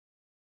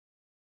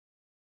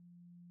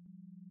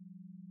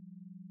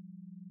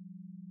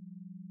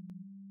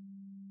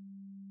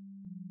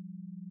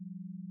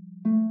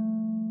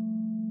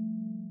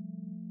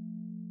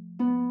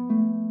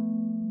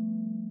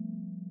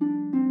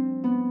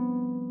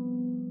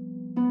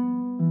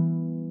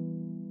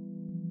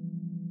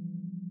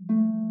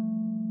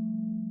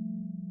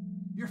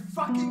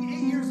fucking 8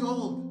 years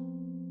old.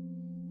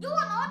 You're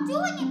not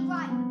doing it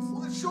right.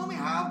 Well, then show me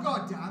how,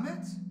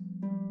 goddammit.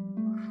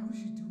 How is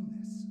she doing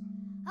this?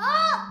 Oh,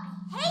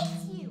 I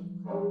hate you.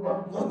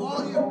 Well, I'm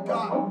all you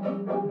got.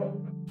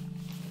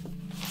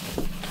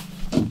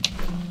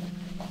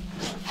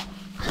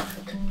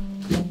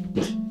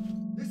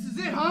 This is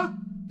it, huh?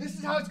 This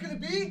is how it's gonna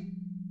be?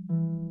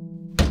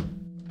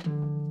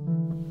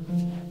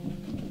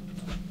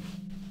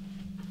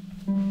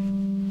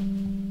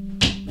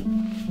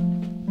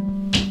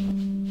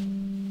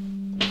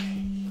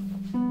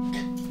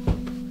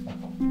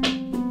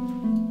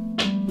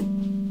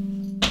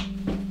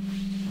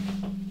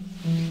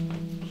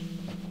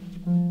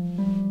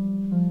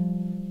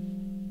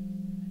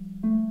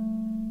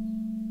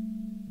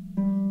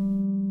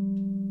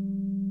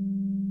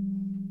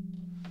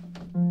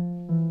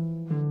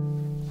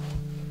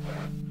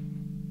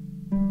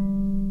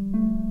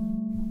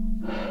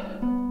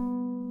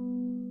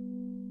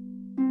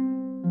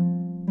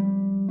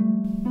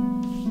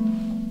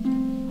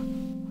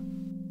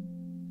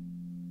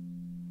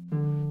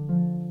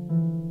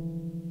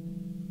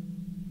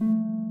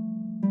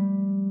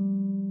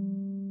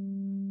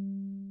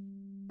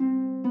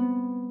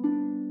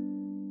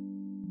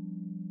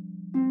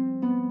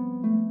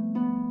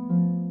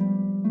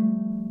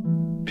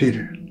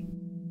 Peter.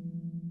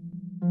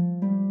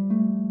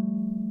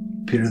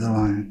 Peter the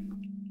Lion.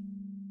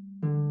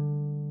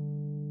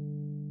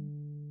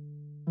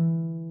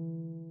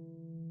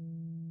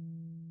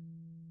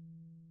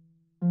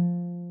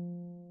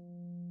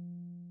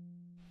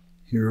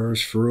 He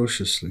roars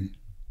ferociously.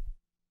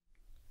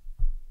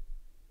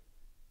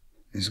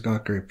 He's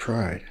got great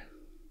pride.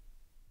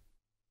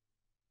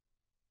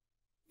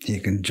 He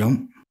can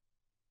jump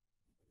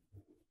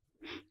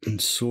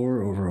and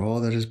soar over all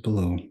that is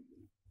below.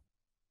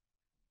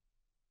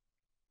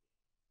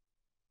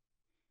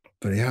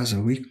 But he has a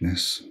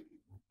weakness.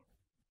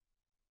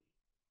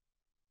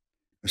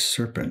 A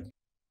serpent.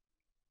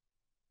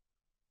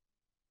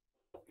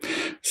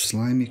 A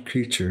slimy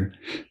creature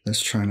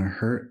that's trying to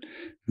hurt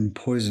and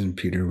poison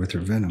Peter with her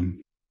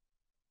venom.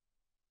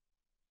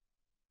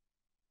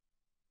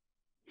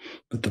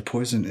 But the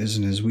poison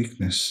isn't his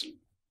weakness.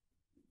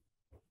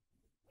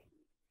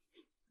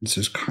 It's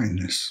his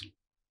kindness.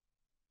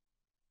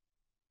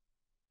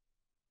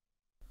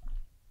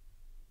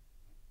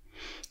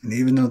 And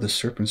even though the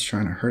serpent's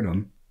trying to hurt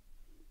him,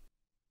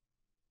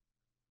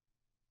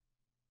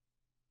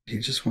 he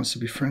just wants to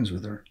be friends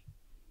with her.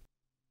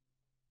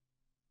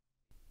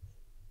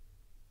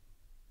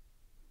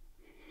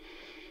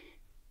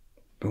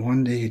 But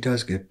one day he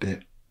does get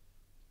bit.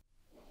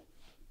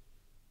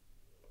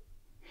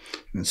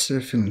 And instead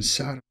of feeling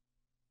sad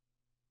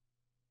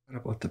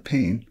about the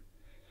pain,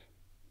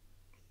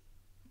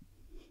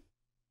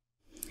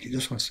 he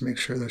just wants to make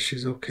sure that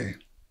she's okay.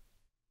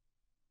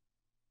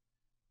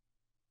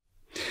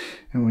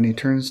 And when he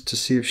turns to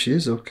see if she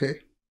is okay,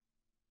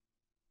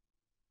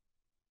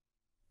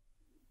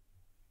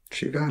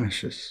 she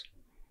vanishes.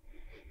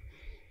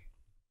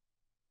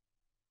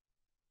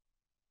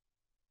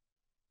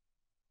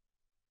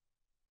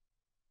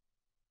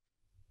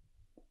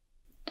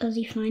 Does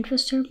he find the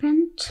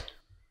serpent?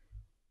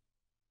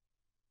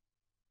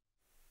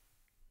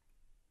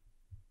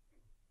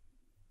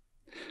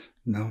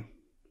 No.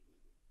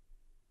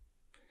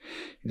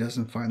 He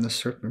doesn't find the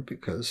serpent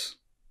because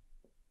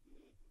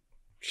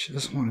she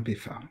doesn't want to be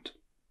found.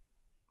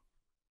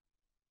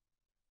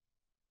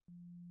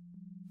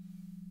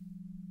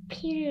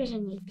 Peter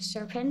doesn't need the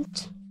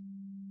serpent.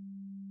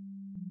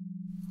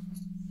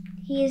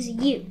 He is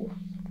you.